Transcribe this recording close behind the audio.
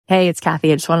Hey, it's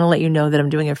Kathy. I just want to let you know that I'm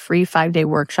doing a free 5-day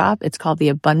workshop. It's called the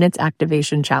Abundance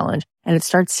Activation Challenge, and it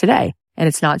starts today. And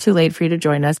it's not too late for you to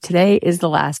join us. Today is the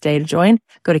last day to join.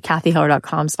 Go to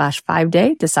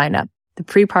kathyheller.com/5day to sign up. The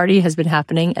pre-party has been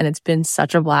happening and it's been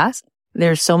such a blast.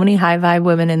 There's so many high vibe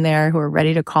women in there who are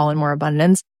ready to call in more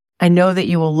abundance. I know that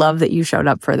you will love that you showed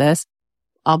up for this.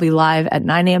 I'll be live at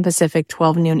 9 a.m. Pacific,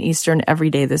 12 noon Eastern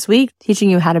every day this week, teaching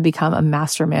you how to become a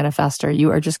master manifester.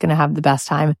 You are just going to have the best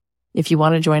time. If you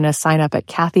want to join us, sign up at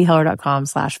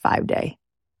kathyheller.com/5day.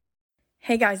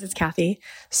 Hey guys, it's Kathy.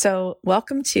 So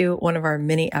welcome to one of our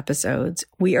mini episodes.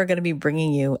 We are going to be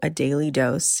bringing you a daily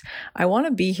dose. I want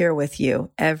to be here with you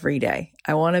every day.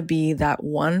 I want to be that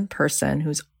one person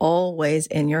who's always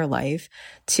in your life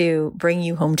to bring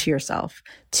you home to yourself,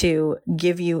 to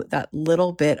give you that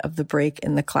little bit of the break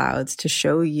in the clouds, to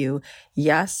show you,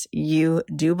 yes, you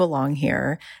do belong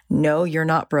here. No, you're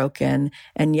not broken.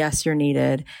 And yes, you're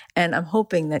needed. And I'm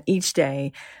hoping that each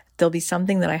day there'll be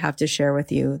something that I have to share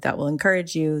with you that will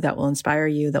encourage you, that will inspire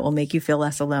you, that will make you feel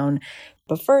less alone.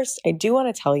 But first, I do want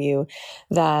to tell you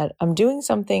that I'm doing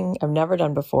something I've never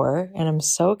done before, and I'm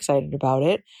so excited about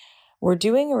it. We're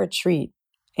doing a retreat,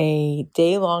 a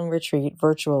day-long retreat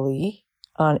virtually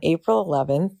on April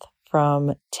 11th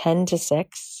from 10 to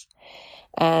 6.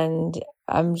 And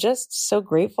I'm just so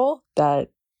grateful that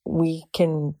we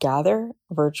can gather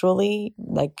virtually.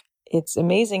 Like, it's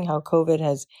amazing how COVID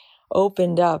has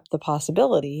opened up the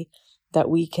possibility that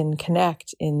we can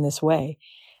connect in this way.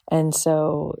 And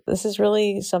so this is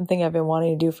really something I've been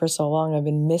wanting to do for so long. I've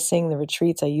been missing the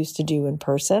retreats I used to do in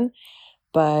person,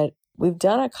 but we've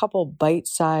done a couple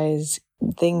bite-sized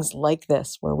things like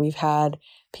this where we've had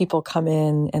people come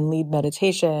in and lead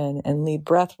meditation and lead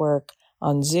breath work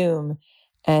on Zoom.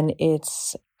 And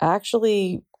it's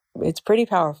pretty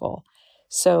powerful.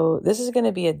 So this is going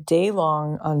to be a day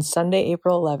long on Sunday,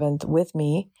 April 11th with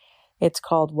me. It's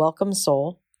called Welcome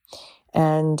Soul.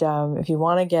 And if you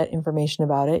want to get information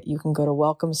about it, you can go to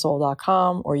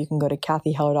welcomesoul.com or you can go to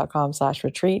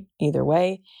kathyheller.com/retreat, either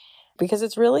way, because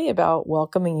it's really about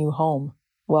welcoming you home,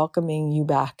 welcoming you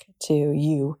back to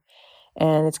you.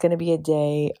 And it's going to be a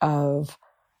day of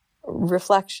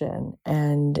reflection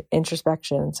and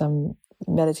introspection, some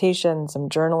meditation, some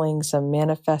journaling, some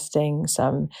manifesting,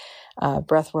 some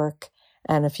breath work,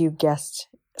 and a few guest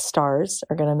stars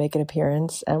are going to make an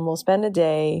appearance. And we'll spend a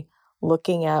day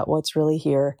looking at what's really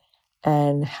here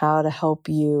and how to help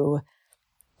you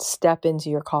step into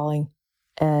your calling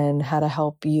and how to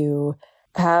help you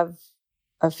have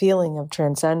a feeling of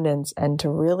transcendence and to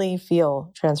really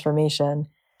feel transformation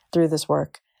through this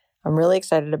work. I'm really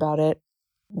excited about it.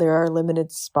 There are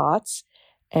limited spots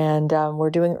and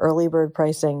we're doing early bird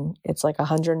pricing. It's like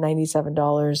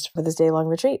 $197 for this day-long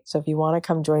retreat. So if you want to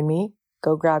come join me,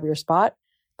 go grab your spot.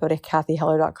 Go to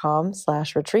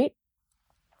kathyheller.com/retreat.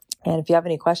 And if you have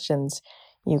any questions,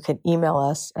 you can email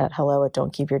us at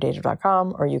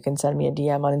hello@don'tkeepyourdata.com or you can send me a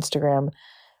DM on Instagram.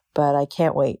 But I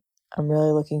can't wait. I'm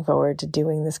really looking forward to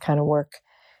doing this kind of work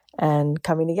and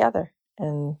coming together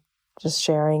and just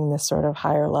sharing this sort of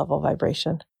higher level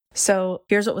vibration. So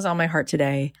here's what was on my heart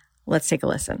today. Let's take a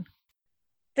listen.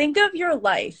 Think of your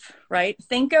life, right?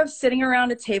 Think of sitting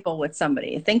around a table with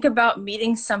somebody. Think about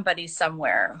meeting somebody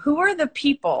somewhere. Who are the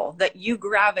people that you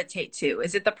gravitate to?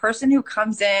 Is it the person who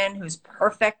comes in, who's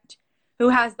perfect, who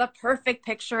has the perfect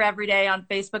picture every day on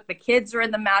Facebook? The kids are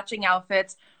in the matching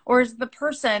outfits. Or is it the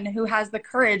person who has the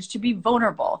courage to be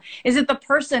vulnerable? Is it the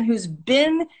person who's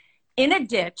been in a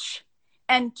ditch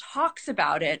and talks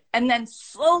about it and then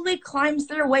slowly climbs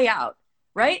their way out?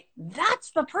 Right?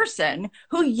 That's the person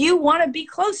who you want to be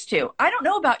close to. I don't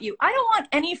know about you. I don't want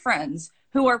any friends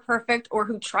who are perfect or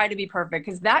who try to be perfect,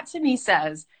 because that to me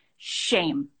says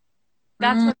shame.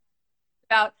 That's what it's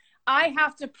about. I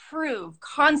have to prove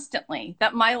constantly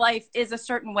that my life is a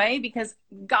certain way because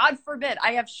God forbid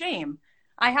I have shame.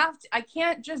 I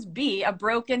can't just be a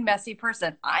broken, messy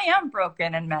person. I am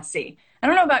broken and messy. I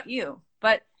don't know about you,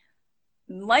 but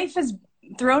life has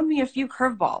thrown me a few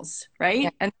curveballs, right?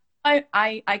 Yeah. And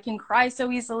I can cry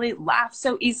so easily, laugh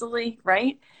so easily,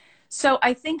 right? So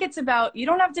I think it's about, you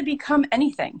don't have to become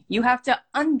anything. You have to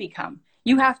unbecome.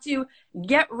 You have to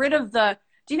get rid of do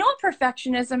you know what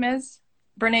perfectionism is?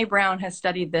 Brene Brown has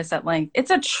studied this at length. It's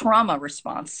a trauma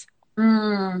response.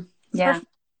 Yeah.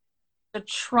 The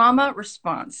trauma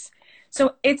response.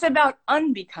 So it's about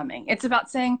unbecoming. It's about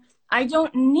saying, I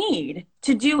don't need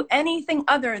to do anything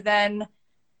other than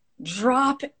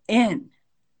drop in.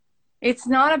 It's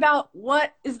not about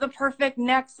what is the perfect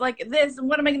next, like this, and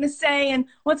what am I going to say and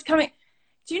what's coming.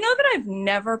 Do you know that I've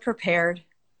never prepared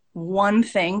one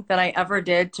thing that I ever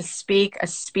did to speak a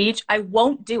speech, I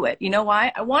won't do it. You know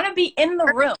why? I want to be in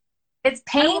the room. It's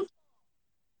painful.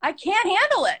 I can't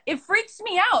handle it. It freaks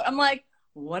me out. I'm like,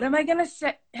 what am I going to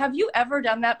say? Have you ever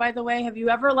done that, by the way? Have you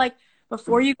ever, like,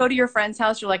 before you go to your friend's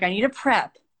house, you're like, I need to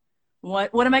prep.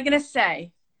 What am I going to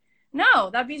say? No,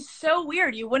 that'd be so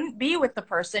weird. You wouldn't be with the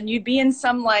person. You'd be in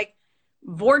some, like,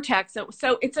 vortex.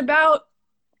 So it's about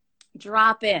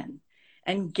drop in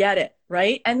and get it,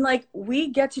 right? And, like, we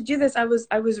get to do this. I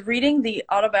was reading the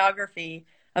autobiography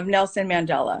of Nelson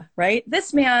Mandela, right?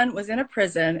 This man was in a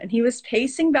prison and he was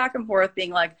pacing back and forth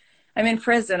being like, I'm in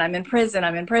prison, I'm in prison,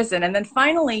 I'm in prison. And then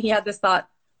finally he had this thought,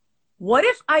 what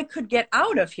if I could get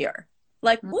out of here?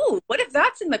 Like, ooh, what if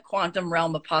that's in the quantum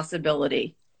realm of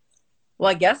possibility? Well,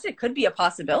 I guess it could be a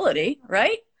possibility,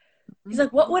 right? He's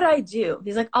like, what would I do?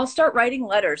 He's like, I'll start writing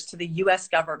letters to the US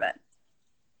government.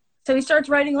 So he starts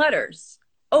writing letters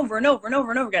over and over and over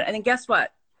and over again. And then guess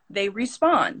what? They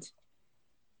respond.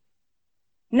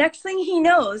 Next thing he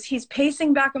knows, he's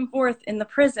pacing back and forth in the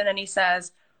prison and he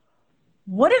says,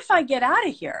 what if I get out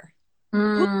of here?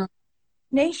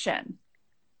 Nation?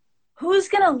 Who's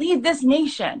going to lead this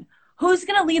nation? Who's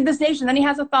going to lead this nation? Then he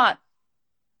has a thought.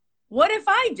 What if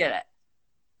I did it?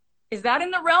 Is that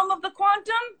in the realm of the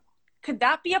quantum? Could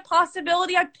that be a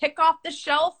possibility? I pick off the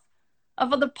shelf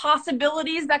of the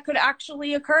possibilities that could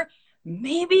actually occur.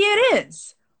 Maybe it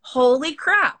is. Holy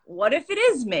crap. What if it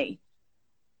is me?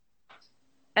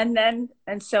 And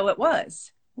so it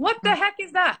was. What the heck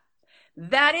is that?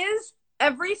 That is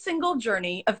every single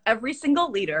journey of every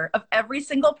single leader, of every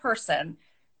single person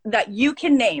that you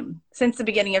can name since the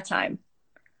beginning of time.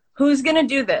 Who's going to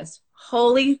do this?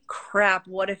 Holy crap.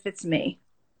 What if it's me?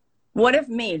 What if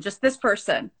me, just this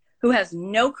person who has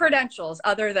no credentials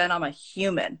other than I'm a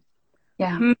human?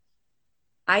 Yeah.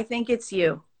 I think it's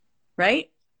you,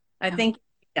 right? I think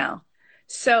now.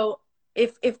 So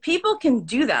if people can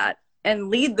do that and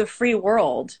lead the free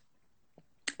world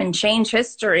and change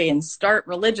history and start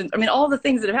religions, I mean, all the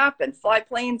things that have happened, fly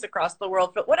planes across the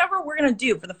world, but whatever we're going to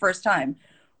do for the first time,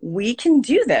 we can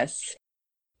do this.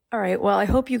 All right. Well, I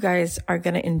hope you guys are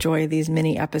going to enjoy these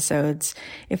mini episodes.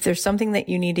 If there's something that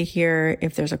you need to hear,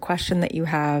 if there's a question that you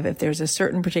have, if there's a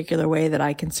certain particular way that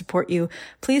I can support you,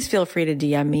 please feel free to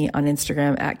DM me on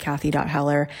Instagram at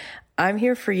Kathy.Heller. I'm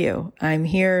here for you. I'm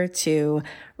here to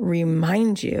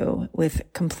remind you with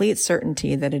complete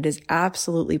certainty that it is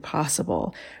absolutely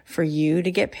possible for you to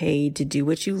get paid to do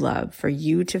what you love, for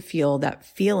you to feel that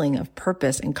feeling of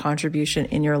purpose and contribution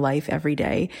in your life every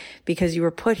day, because you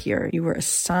were put here. You were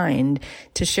assigned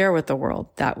to share with the world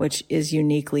that which is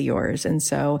uniquely yours. And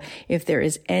so if there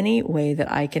is any way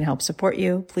that I can help support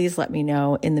you, please let me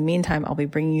know. In the meantime, I'll be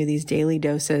bringing you these daily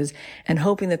doses and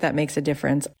hoping that that makes a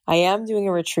difference. I am doing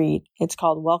a retreat. It's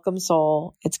called Welcome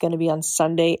Soul. It's going to be on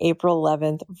Sunday, April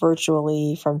 11th,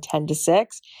 virtually from 10 to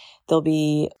 6. There'll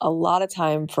be a lot of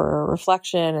time for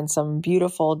reflection and some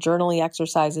beautiful journaling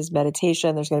exercises,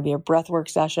 meditation. There's going to be a breathwork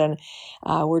session.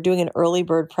 We're doing an early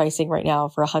bird pricing right now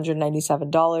for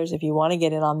 $197. If you want to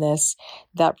get in on this,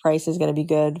 that price is going to be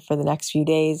good for the next few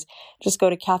days. Just go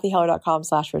to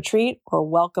kathyheller.com/retreat or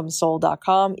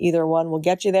welcomesoul.com. Either one will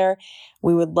get you there.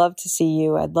 We would love to see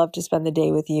you. I'd love to spend the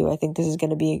day with you. I think this is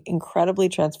going to be incredibly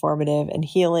transformative and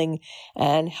healing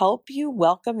and help you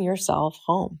welcome yourself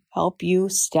home, help you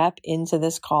step into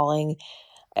this calling.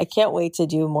 I can't wait to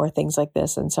do more things like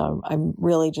this. And so I'm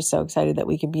really just so excited that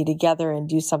we can be together and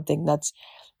do something that's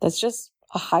just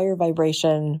a higher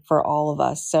vibration for all of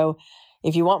us. So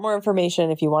if you want more information,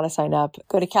 if you want to sign up,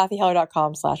 go to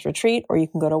kathyheller.com/retreat, or you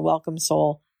can go to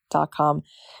welcomesoul.com.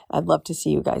 I'd love to see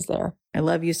you guys there. I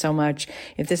love you so much.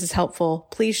 If this is helpful,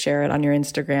 please share it on your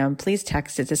Instagram. Please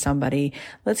text it to somebody.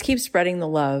 Let's keep spreading the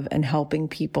love and helping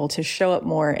people to show up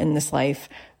more in this life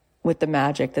with the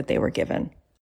magic that they were given.